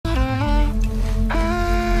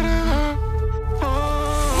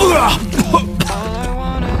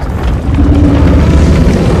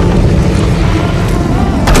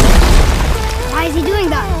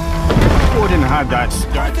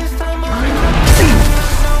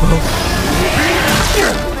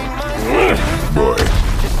Boy.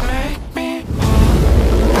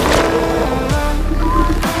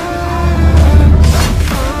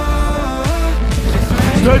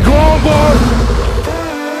 Stay calm, boy!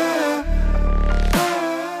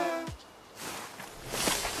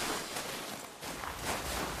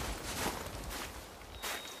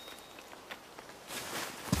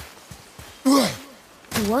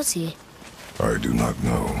 Who was he? I do not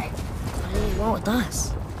know. What did he want with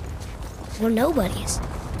us? We're nobodies.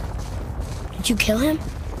 Did you kill him?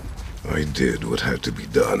 I did what had to be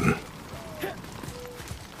done.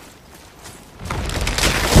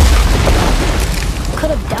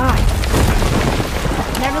 Could have died.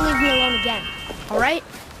 Never leave me alone again, all right?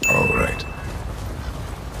 All right.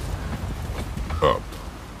 Up.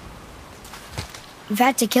 You've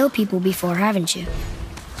had to kill people before, haven't you?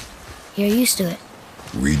 You're used to it.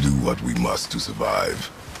 We do what we must to survive.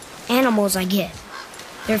 Animals, I get.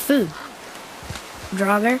 They're food.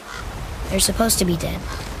 Draugr, they're supposed to be dead.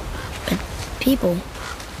 But people,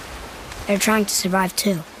 they're trying to survive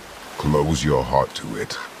too. Close your heart to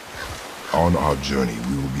it. On our journey,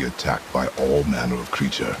 we will be attacked by all manner of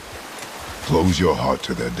creature. Close your heart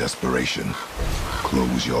to their desperation.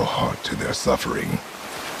 Close your heart to their suffering.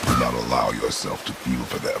 Do not allow yourself to feel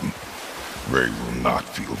for them. They will not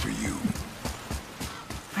feel for you.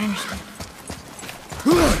 I understand.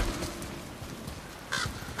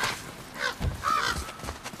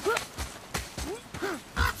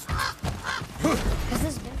 Has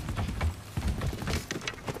this been?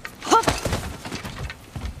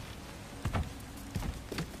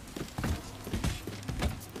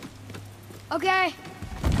 Okay,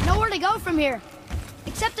 nowhere to go from here,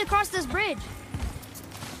 except across this bridge.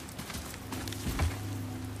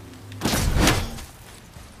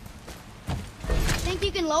 Think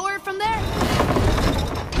you can lower it from there?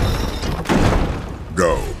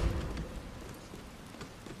 Go.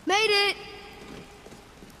 Made it!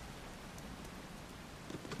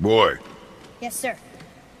 Boy. Yes, sir.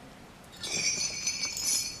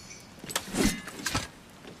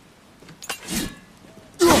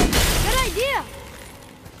 Good idea!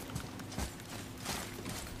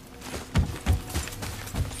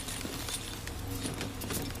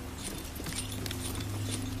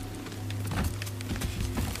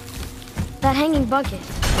 That hanging bucket.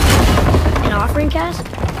 An offering cask?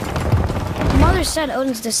 Mother said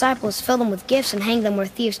Odin's disciples fill them with gifts and hang them where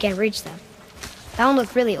thieves can't reach them. That one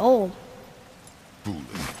looked really old.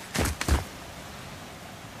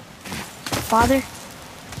 Father,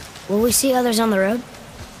 will we see others on the road?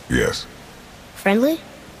 Yes. Friendly?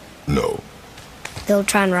 No. They'll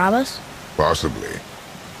try and rob us? Possibly.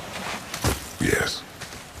 Yes.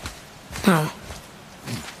 Oh.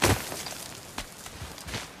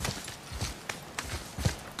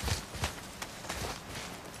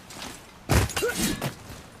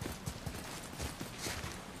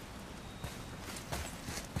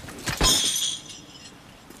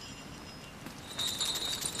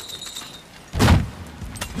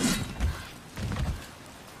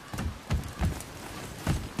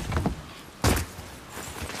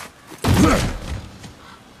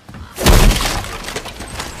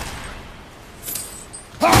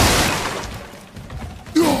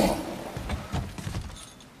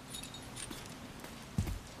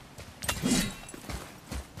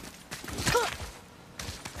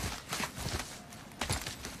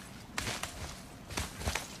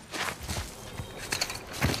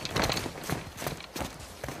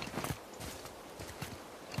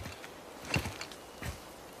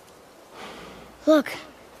 Look.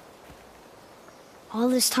 All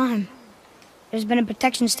this time, there's been a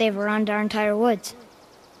protection stave around our entire woods.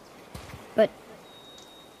 But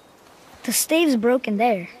the stave's broken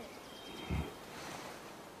there.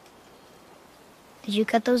 Did you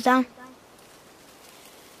cut those down?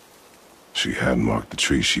 She had marked the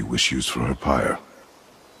tree she wished used for her pyre.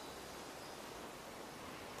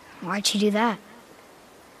 Why'd she do that?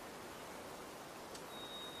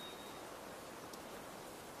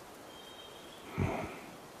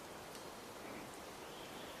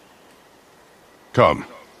 Come.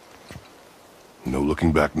 No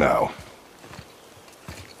looking back now.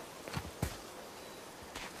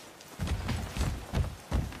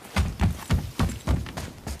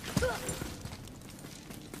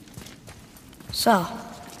 So,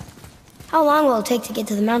 how long will it take to get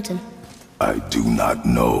to the mountain? I do not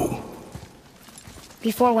know.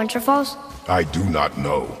 Before winter falls? I do not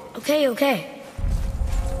know. Okay, okay.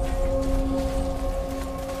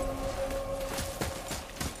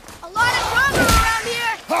 A lot of Draugr around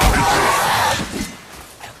here!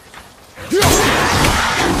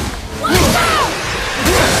 Watch out!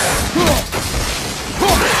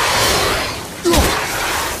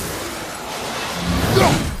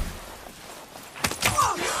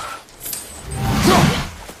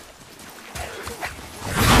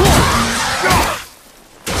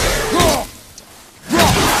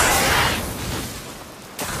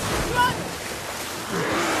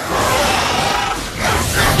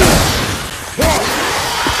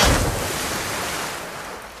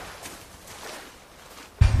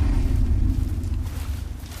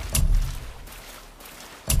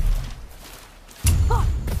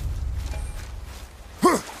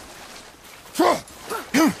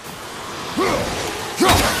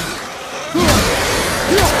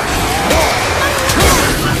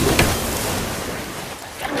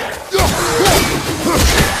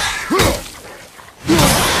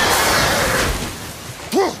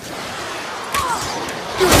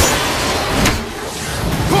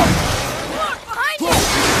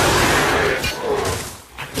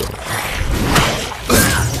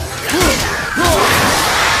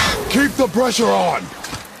 the pressure on!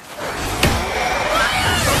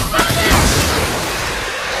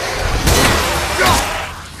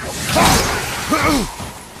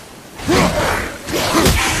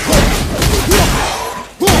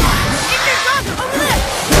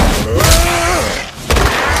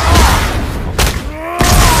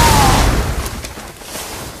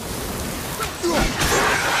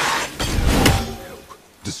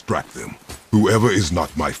 Distract them. Whoever is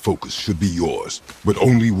not my focus should be yours, but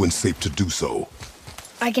only when safe to do so.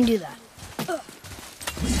 I can do that.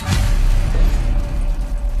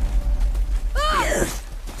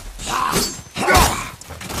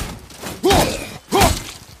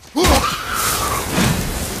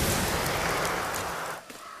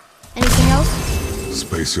 Anything else?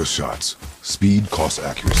 Space your shots. Speed costs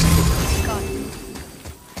accuracy. Got it.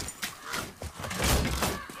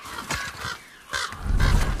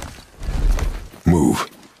 Move.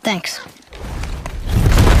 Thanks.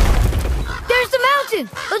 There's the mountain!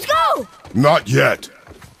 Let's go! Not yet.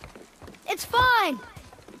 It's fine!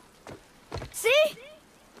 See?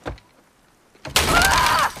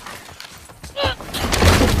 Ah!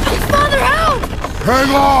 Father, help! Hang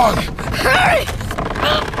on! Hurry!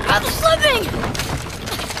 I'm slipping!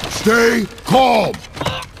 Stay calm.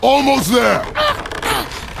 Almost there.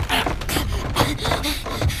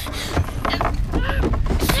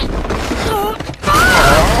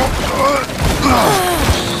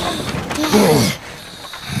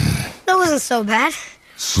 That wasn't so bad.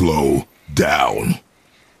 Slow down.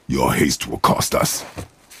 Your haste will cost us.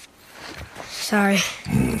 Sorry.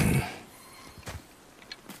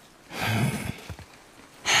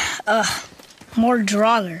 More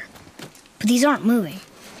Draugr. But these aren't moving.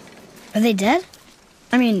 Are they dead?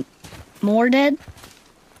 I mean, more dead?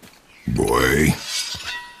 Boy.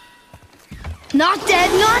 Not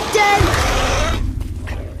dead, not dead!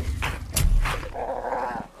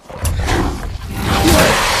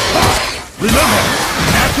 Remember,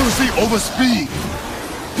 accuracy over speed.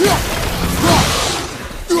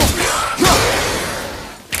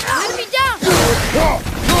 Enemy down!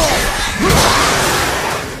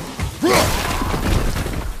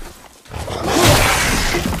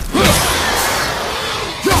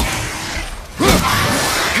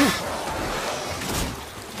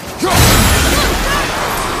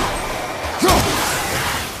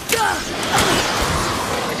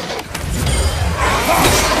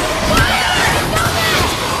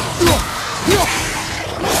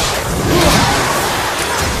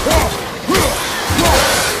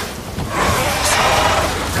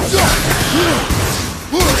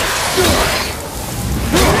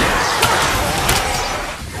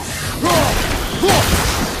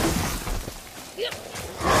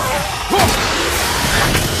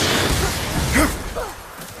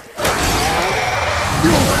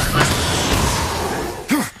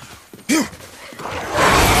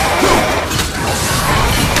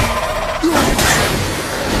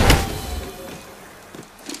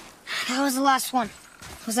 That was the last one.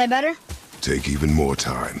 Was I better? Take even more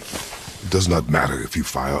time. It does not matter if you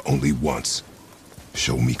fire only once.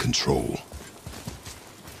 Show me control.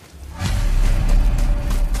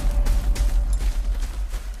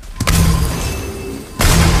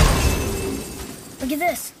 Look at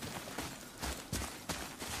this.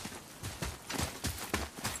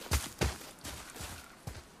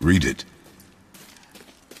 Read it.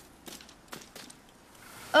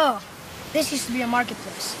 Oh, this used to be a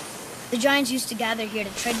marketplace. The giants used to gather here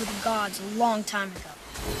to trade with the gods a long time ago.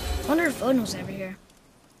 Wonder if Odin was ever here.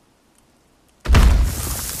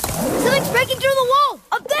 Something's breaking through the wall!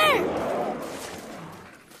 Up there!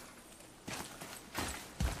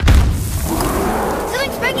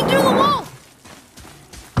 Something's breaking through the wall!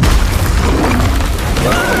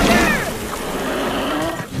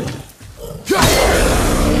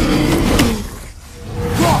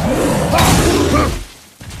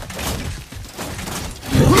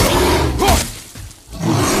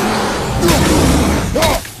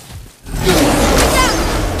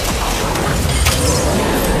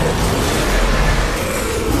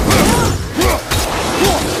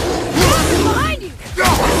 Behind you!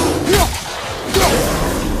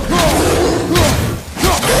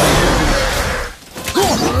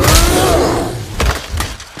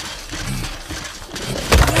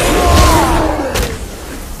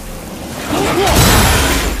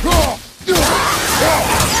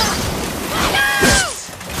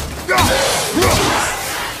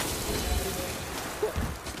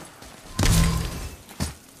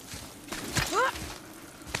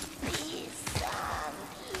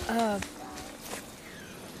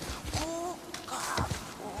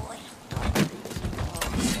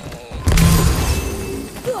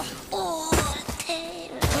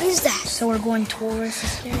 What is that? So we're going towards the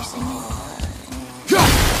scary signal?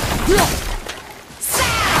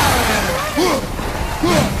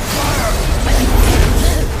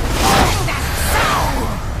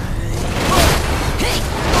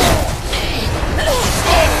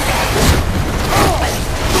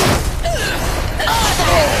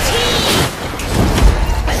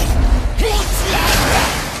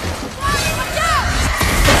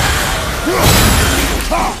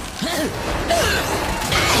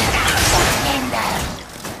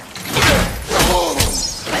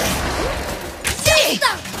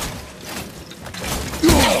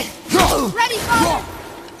 Ready, father!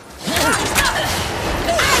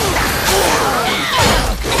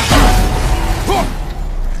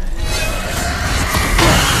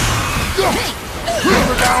 Keep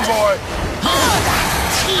her down, boy!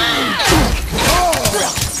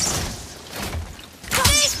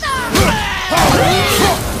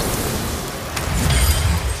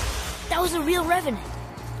 That was a real revenant.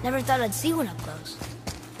 Never thought I'd see one up close.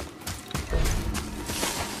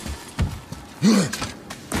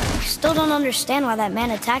 I still don't understand why that man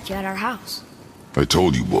attacked you at our house. I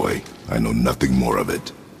told you, boy. I know nothing more of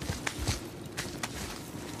it.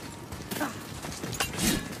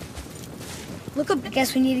 Look up. I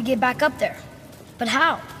guess we need to get back up there. But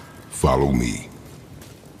how? Follow me.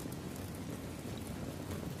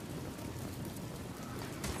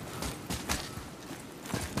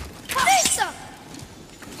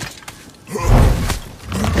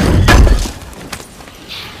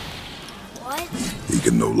 What? He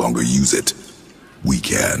can no longer use it. We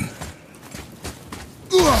can.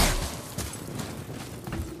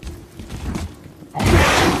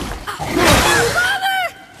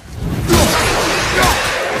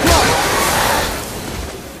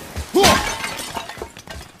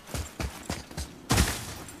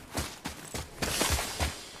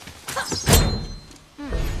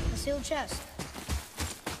 A sealed chest.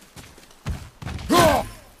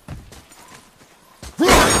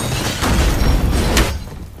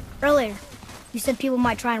 Earlier, you said people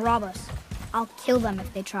might try and rob us. I'll kill them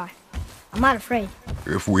if they try. I'm not afraid.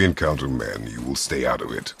 If we encounter men, you will stay out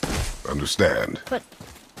of it. Understand? But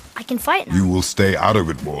I can fight now. You will stay out of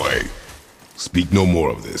it, boy. Speak no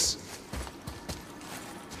more of this.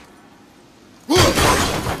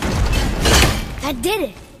 That did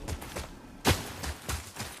it!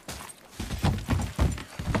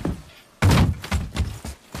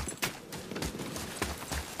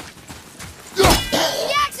 The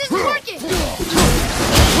axe is working!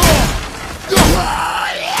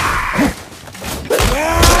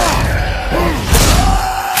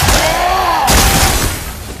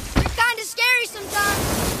 You're kinda scary sometimes.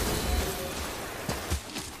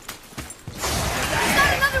 There's not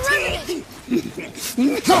another revenant!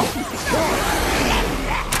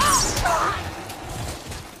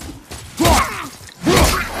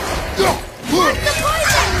 What's the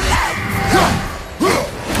poison?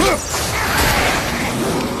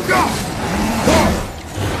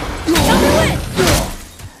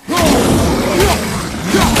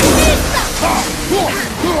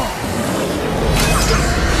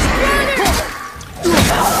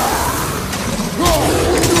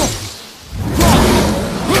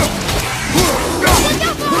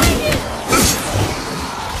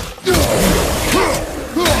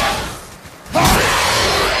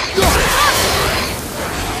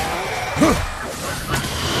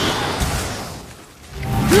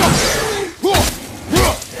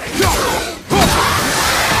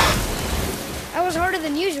 That was harder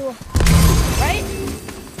than usual. Right?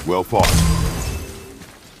 Well fought.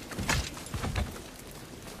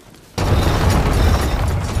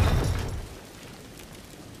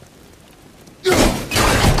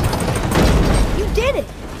 You did it!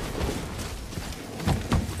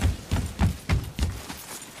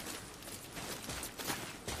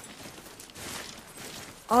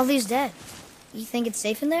 All these dead. You think it's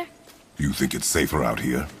safe in there? You think it's safer out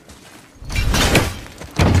here?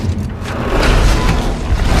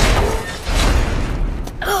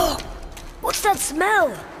 What's that smell?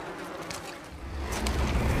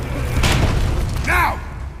 Now!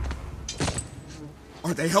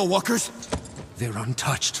 Are they Hellwalkers? They're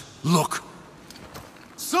untouched. Look!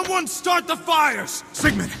 Someone start the fires!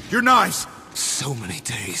 Sigmund, your knives! So many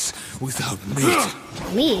days without meat.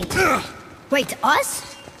 Me? Wait,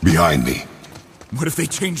 us? Behind me. What if they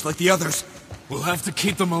change like the others? We'll have to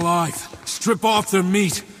keep them alive. Strip off their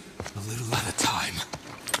meat. A little at a time.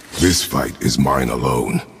 This fight is mine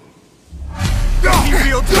alone.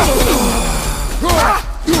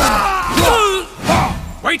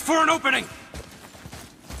 Wait for an opening!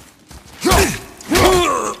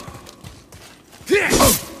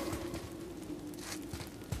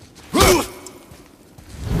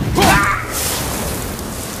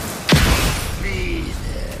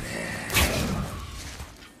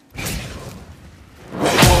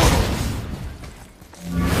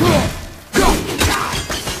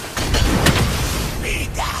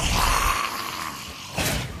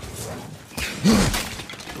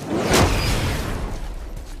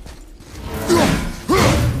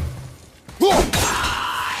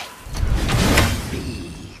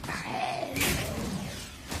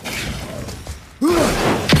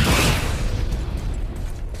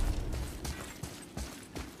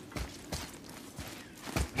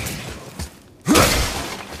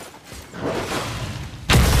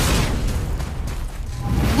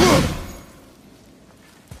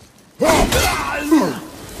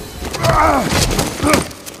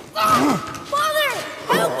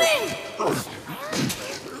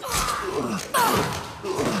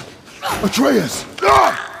 Atreus!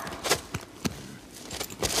 Ah!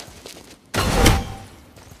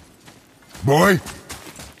 Boy?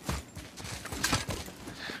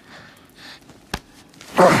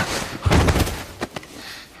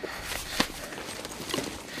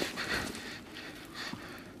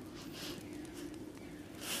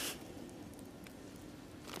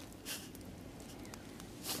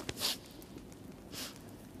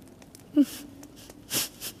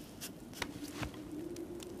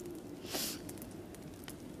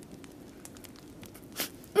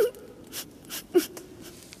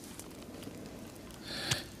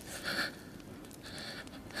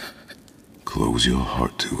 Close your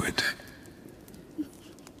heart to it.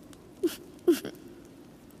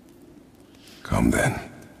 Come then.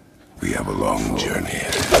 We have a long journey.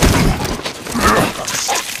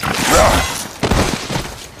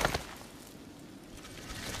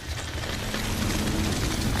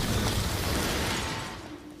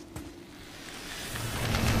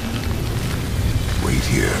 Wait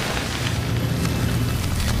here.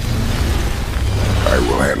 I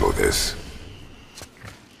will handle this.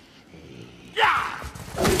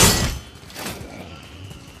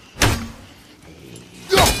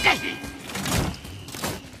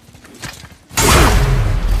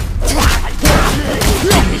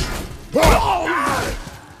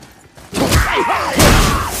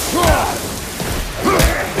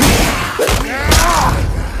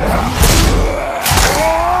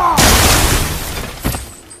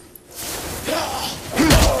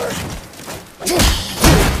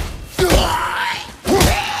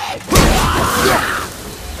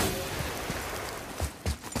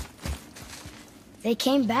 They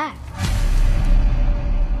came back.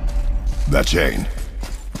 That chain.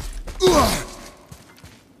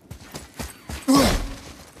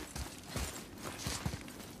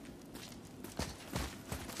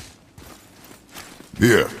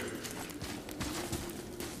 Here.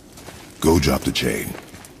 Go drop the chain.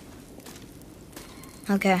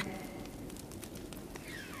 Okay.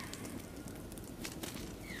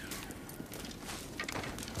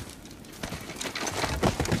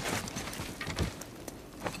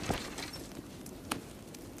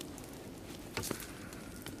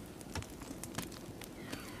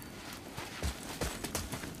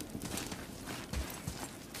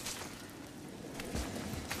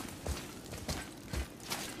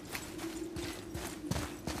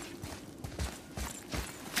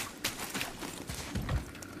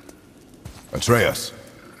 Atreus.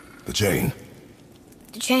 The chain.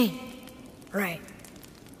 The chain. Right.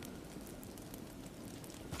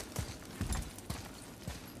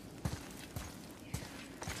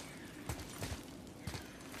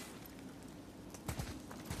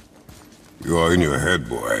 You are in your head,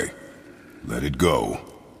 boy. Let it go.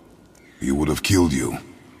 He would have killed you.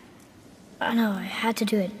 I know, I had to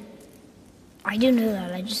do it. I do know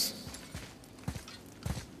that, I just...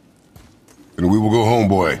 And we will go home,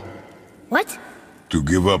 boy. What? To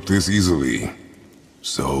give up this easily.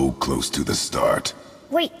 So close to the start.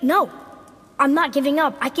 Wait, no. I'm not giving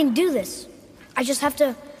up. I can do this. I just have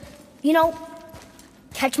to, you know,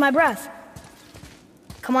 catch my breath.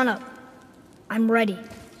 Come on up. I'm ready.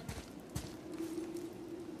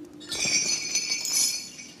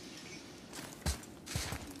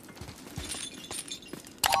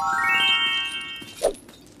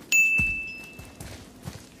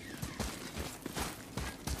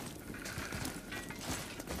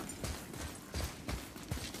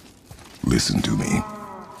 Listen to me.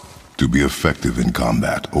 To be effective in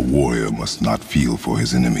combat, a warrior must not feel for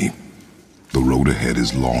his enemy. The road ahead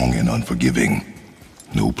is long and unforgiving.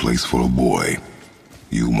 No place for a boy.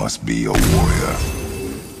 You must be a warrior.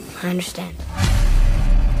 I understand.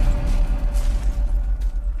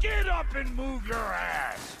 Get up and move your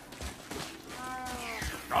ass!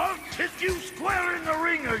 I'll kick you square in the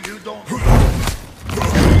ringer, you don't...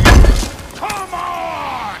 Come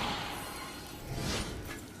on!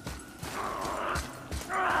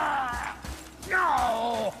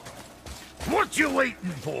 No! What you waiting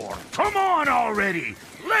for? Come on already!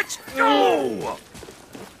 Let's go!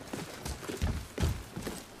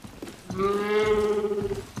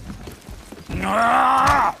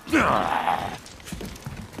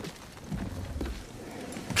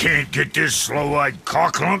 Can't get this slow-eyed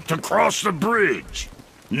cocklump to cross the bridge.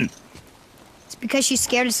 It's because she's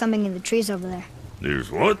scared of something in the trees over there. There's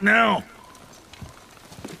what now?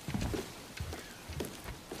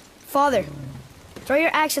 Father, throw your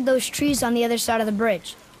axe at those trees on the other side of the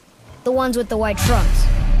bridge. The ones with the white trunks.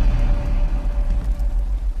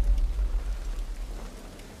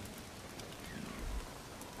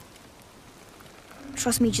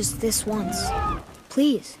 Trust me just this once.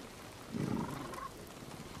 Please.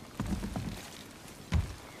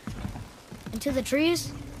 Into the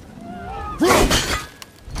trees?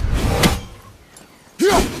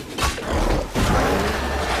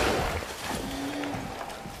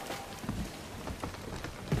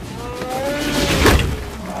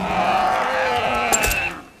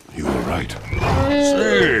 You were right.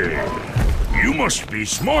 Say, you must be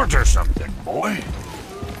smart or something, boy.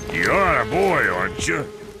 You're a boy, aren't you?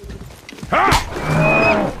 Ha!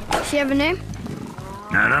 Does she have a name?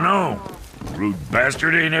 I don't know. Rude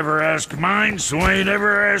bastard ain't ever asked mine, so ain't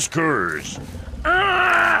ever asked hers.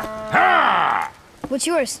 Ah! Ha! What's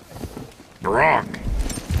yours? Brock.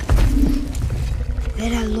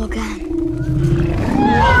 Vera Logan.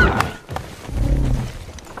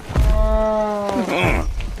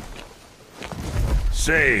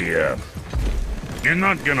 Say, you're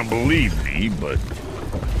not gonna believe me, but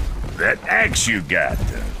that axe you got,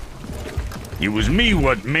 it was me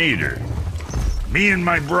what made her. Me and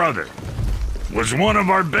my brother. Was one of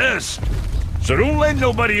our best. So don't let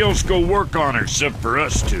nobody else go work on her except for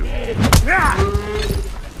us two. Ah!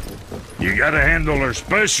 You gotta handle her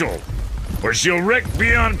special, or she'll wreck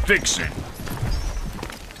beyond fixing.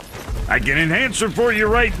 I can enhance her for you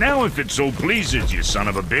right now if it so pleases you, son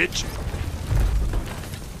of a bitch.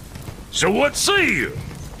 So what say you?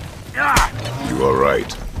 Ah! You are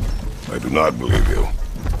right. I do not believe you.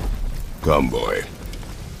 Come, boy.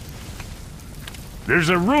 There's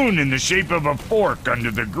a rune in the shape of a fork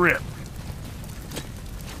under the grip.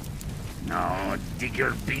 No,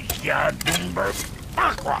 digger beastya dumber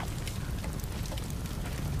aqua.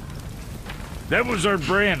 That was our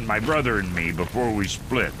brand, my brother and me, before we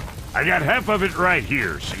split. I got half of it right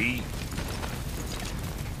here, see?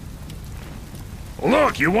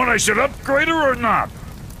 Look, you want I should upgrade her or not?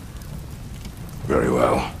 Very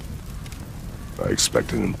well. I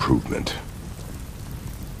expect an improvement.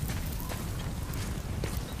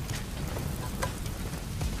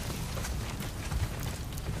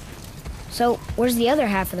 So, where's the other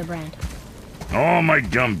half of the brand? All my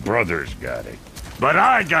dumb brothers got it. But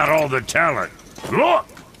I got all the talent. Look!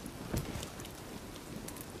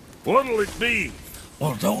 What'll it be?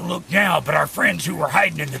 Well, don't look now, but our friends who were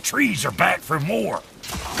hiding in the trees are back for more.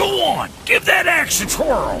 Go on, give that axe a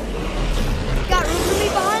twirl. Got room for me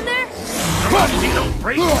behind there? Come on, you don't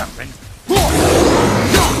break nothing.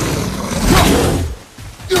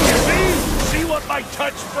 See what my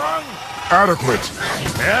touch sprung? Adequate.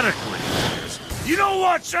 Adequate. You know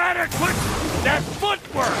what's adequate? That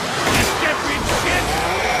footwork! You stepping shit!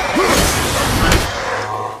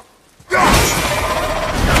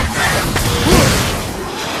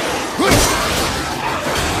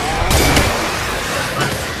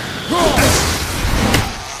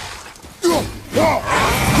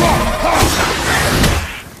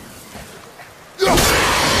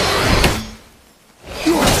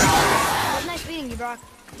 It was nice meeting you, Brock.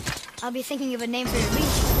 I'll be thinking of a name for your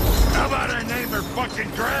leash. How about I name her fucking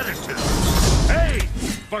Gratitude? Hey,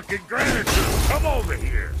 fucking Gratitude, come over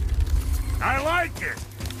here. I like it.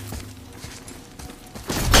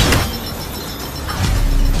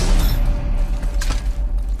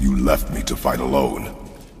 You left me to fight alone.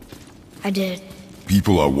 I did.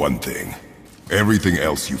 People are one thing. Everything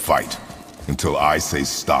else you fight. Until I say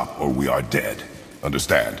stop or we are dead.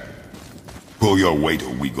 Understand? Pull your weight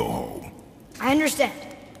or we go home. I understand.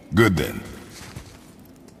 Good then.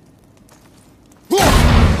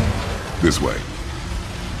 This way.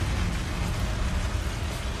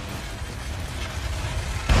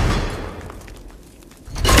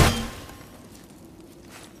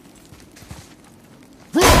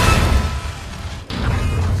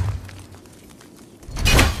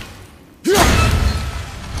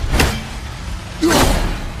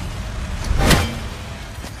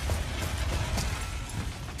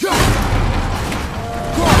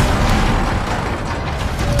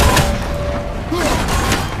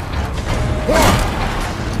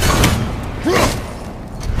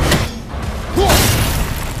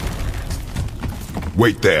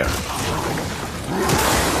 Wait there.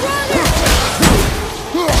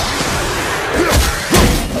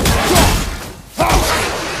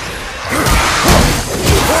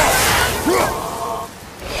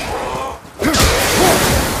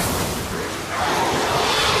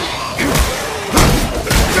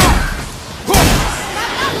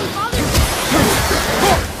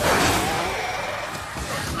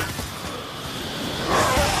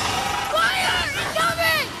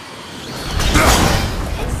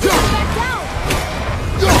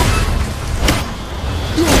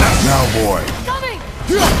 Now, boy. Coming!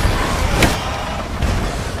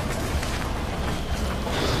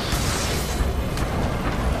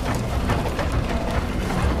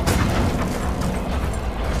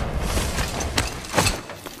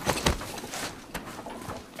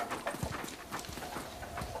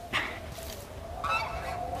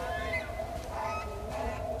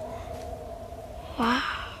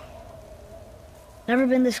 Never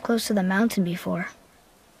been this close to the mountain before.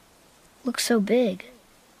 Looks so big.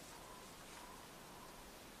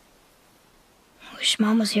 Wish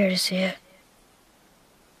Mom was here to see it.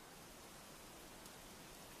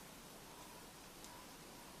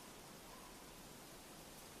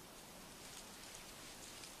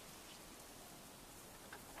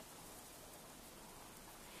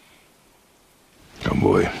 Come,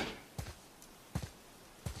 boy.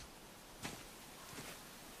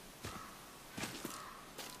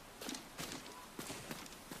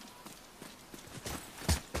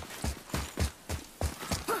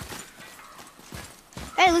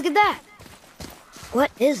 Hey, look at that!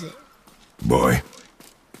 What is it? Boy,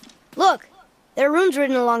 Look! There are runes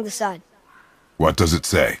written along the side. what does it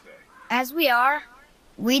say? As we are,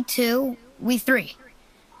 we two, we three.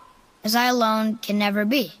 As I alone can never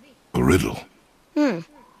be. A riddle.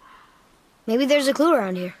 Maybe there's a clue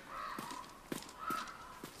around here.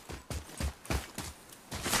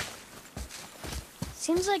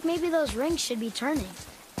 Seems like maybe those rings should be turning.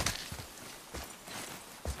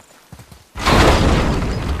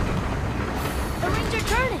 The rings are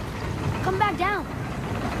turning! Come back down.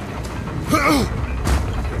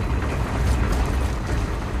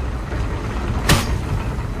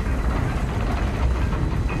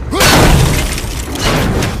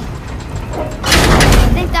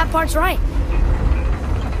 I think that part's right.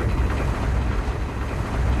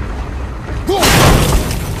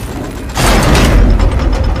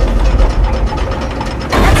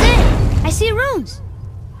 That's it! I see runes!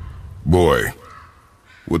 Boy,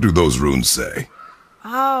 what do those runes say?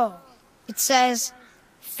 Oh, it says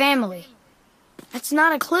family. That's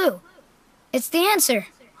not a clue. It's the answer.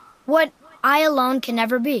 What I alone can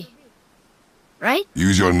never be. Right?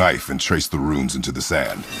 Use your knife and trace the runes into the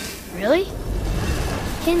sand. Really?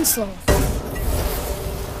 Kinslow.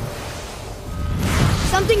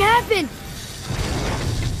 Something happened!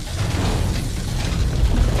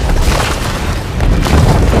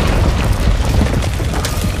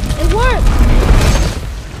 It worked!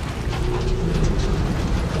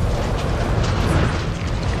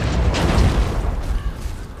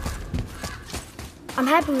 I'm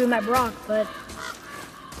happy we met Brock, but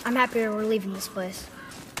I'm happier we're leaving this place.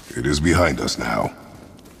 It is behind us now.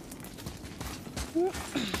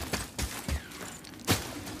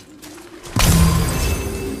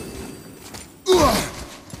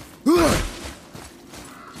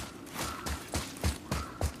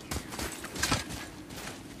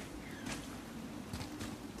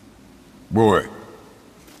 Boy,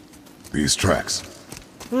 these tracks.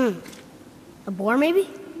 A boar, maybe?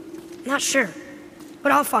 Not sure,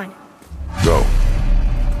 but I'll find it. Go.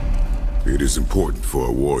 It is important for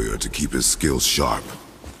a warrior to keep his skills sharp.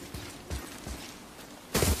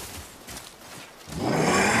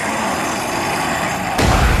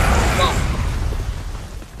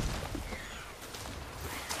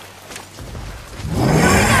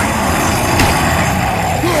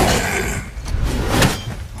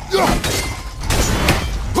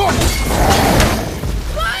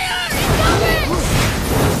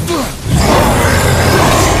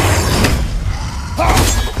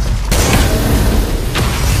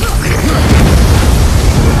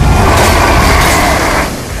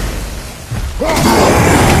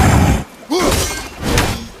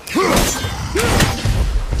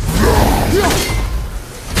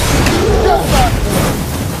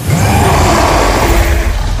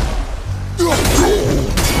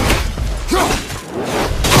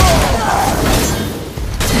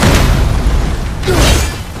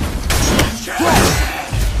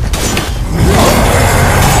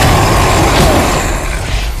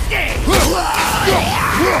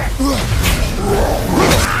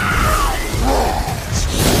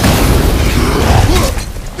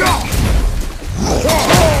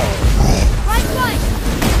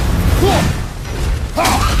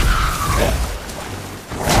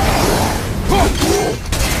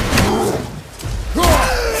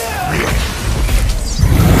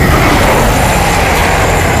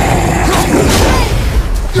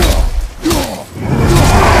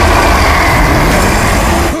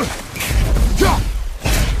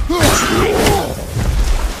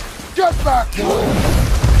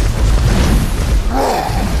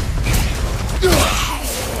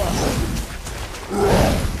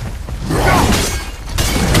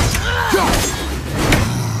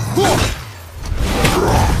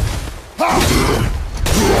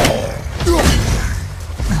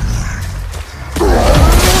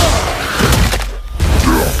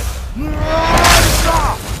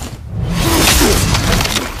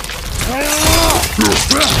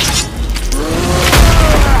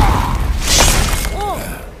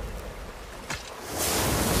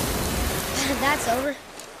 That's over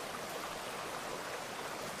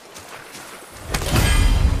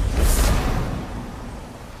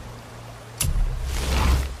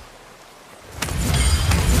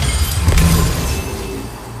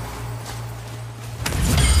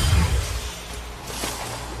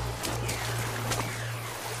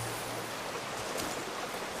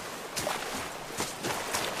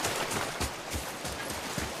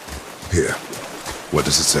Here. What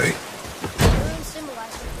does it say? Runes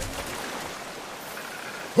symbolize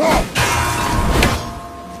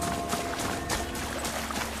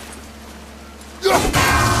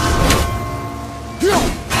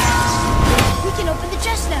We can open the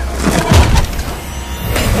chest now.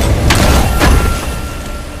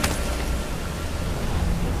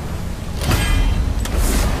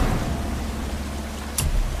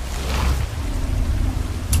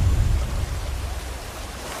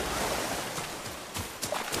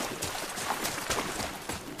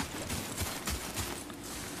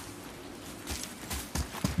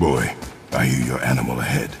 Boy, I hear your animal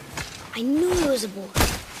ahead. I knew it was a boar.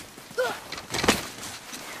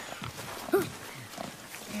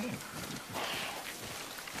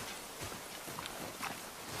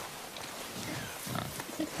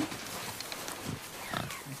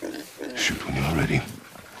 Shoot when you're ready.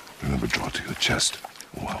 Remember, draw to your chest.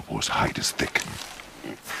 A wild boar's hide is thick.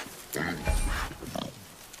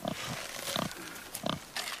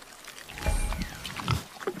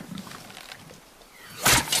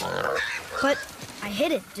 But I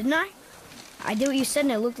hit it, didn't I? I did what you said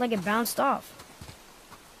and it looked like it bounced off.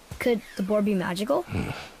 Could the boar be magical?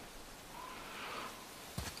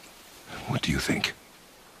 What do you think?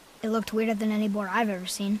 It looked weirder than any boar I've ever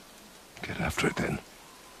seen. Get after it then.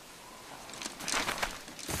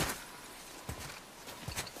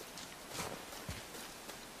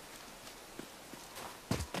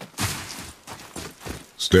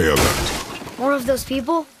 Stay alert. More of those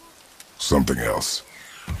people? Something else.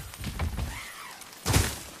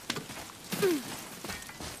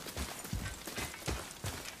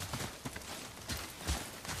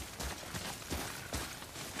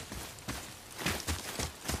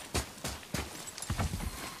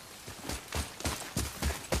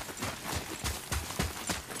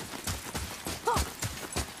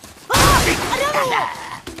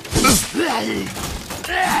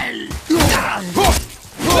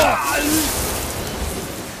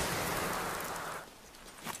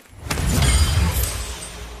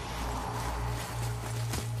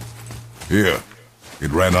 Here. It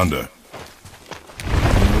ran under.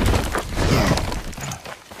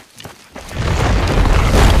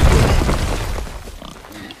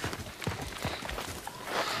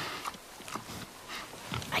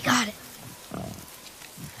 I got it.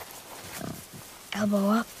 Elbow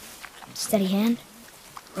up. Steady hand.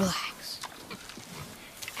 Relax.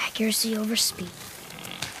 Accuracy over speed.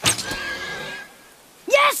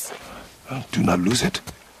 Yes! Do not lose it.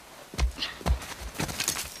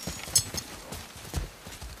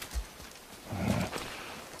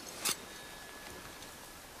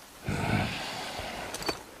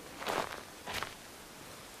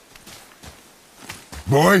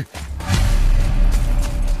 Boy?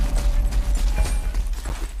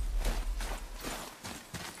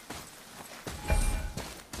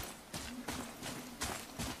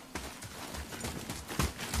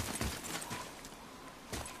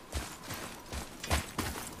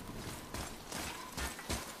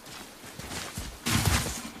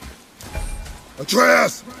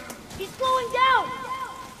 Atreus! He's slowing down.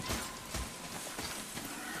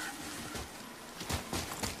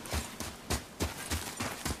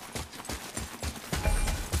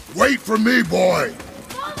 Wait for me, boy!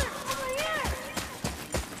 Father, over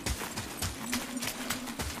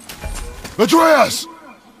here. Atreus!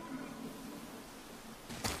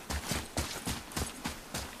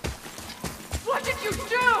 What did you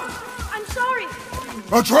do? I'm sorry.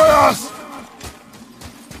 Atreus!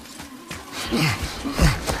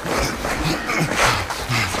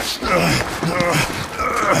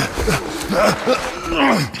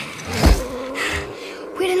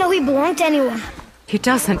 We didn't know he belonged to anyone. He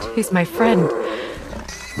doesn't. He's my friend.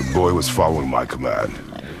 The boy was following my command.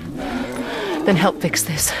 Then help fix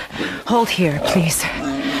this. Hold here, please.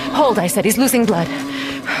 Hold, I said. He's losing blood.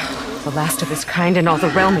 The last of his kind in all the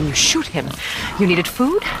realm, and you shoot him. You needed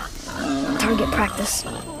food? Target practice.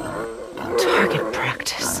 Target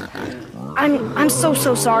practice. I'm so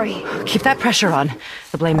sorry. Keep that pressure on.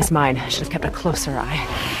 The blame is mine. I should have kept a closer eye.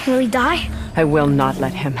 Will he die? I will not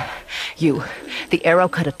let him. You. The arrow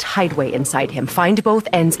cut a tideway inside him. Find both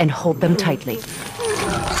ends and hold them tightly.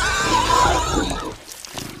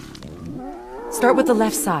 Start with the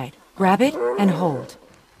left side. Grab it and hold.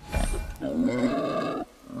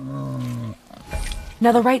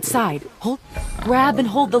 Now the right side. Grab and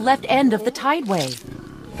hold the left end of the tideway.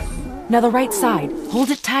 Now the right side. Hold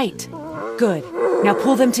it tight. Good. Now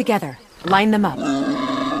pull them together. Line them up.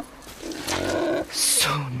 So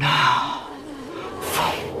now.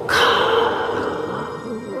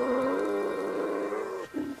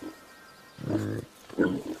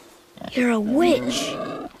 You're a witch.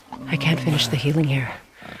 I can't finish the healing here.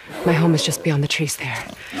 My home is just beyond the trees there.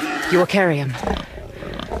 You will carry him.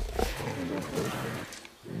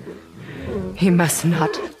 He must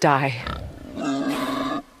not die.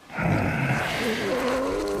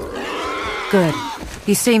 Good.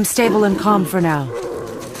 He seems stable and calm for now.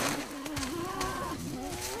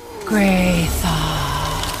 Graythaw.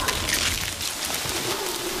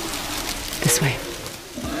 This way.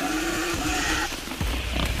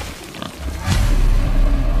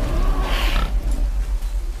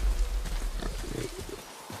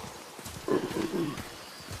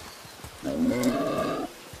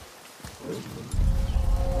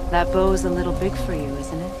 That bow's a little big for you,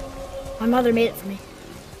 isn't it? My mother made it for me.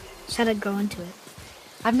 Said I'd grow into it.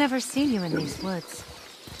 I've never seen you in these woods.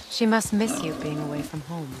 She must miss you being away from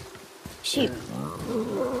home. She's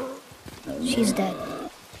dead.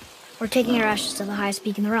 We're taking her ashes to the highest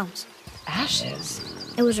peak in the realms. Ashes?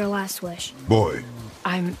 It was her last wish. Boy,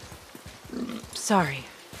 I'm sorry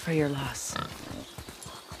for your loss.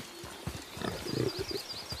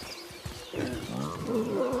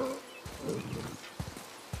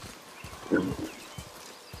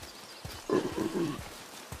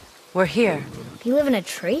 We're here. You live in a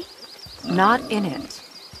tree? Not in it.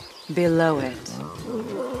 Below it.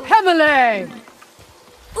 Emily!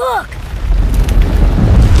 Look!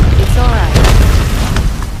 It's all right.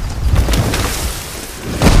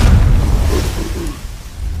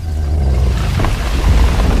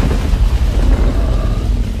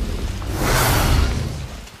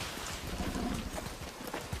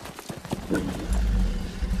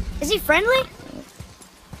 Is he friendly?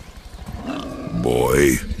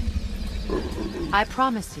 boy. I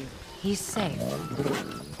promise you, he's safe.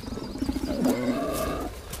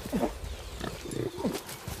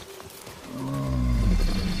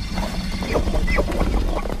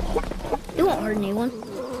 It won't hurt anyone.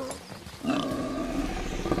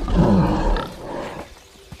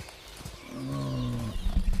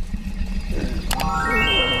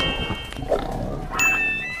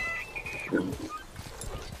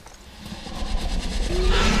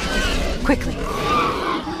 Quickly.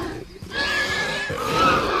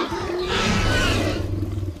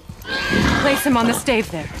 Place him on the stave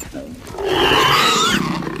there.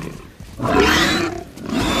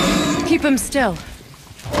 Keep him still.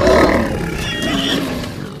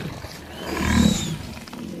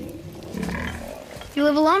 You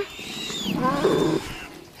live alone?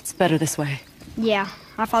 It's better this way. Yeah,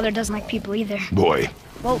 my father doesn't like people either. Boy,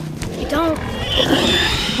 Well, you don't.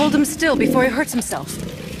 Hold him still before he hurts himself.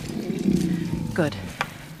 Good.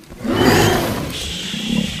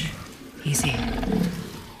 Easy.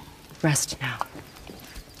 Rest now.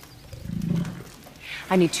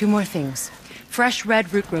 I need 2 more things. Fresh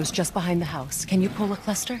red root grows just behind the house. Can you pull a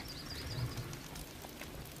cluster?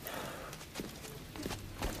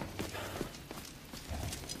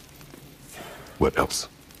 what else?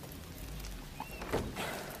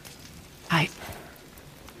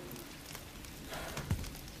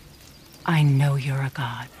 I know you're a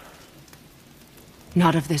god.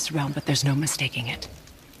 Not of this realm, but there's no mistaking it.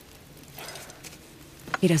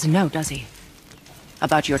 He doesn't know, does he?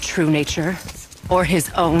 About your true nature? Or his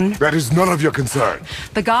own? That is none of your concern.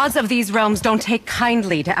 The gods of these realms don't take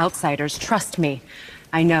kindly to outsiders, trust me.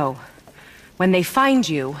 I know. When they find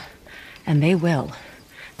you, and they will,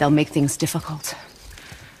 they'll make things difficult.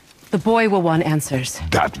 The boy will want answers.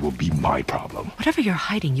 That will be my problem. Whatever you're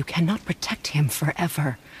hiding, you cannot protect him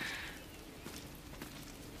forever.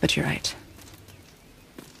 But you're right.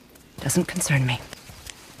 Doesn't concern me.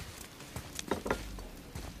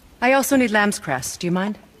 I also need lamb's cress. Do you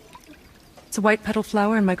mind? It's a white petal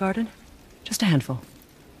flower in my garden. Just a handful.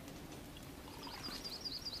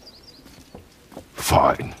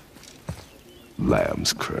 Fine.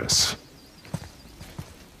 Lamb's cress.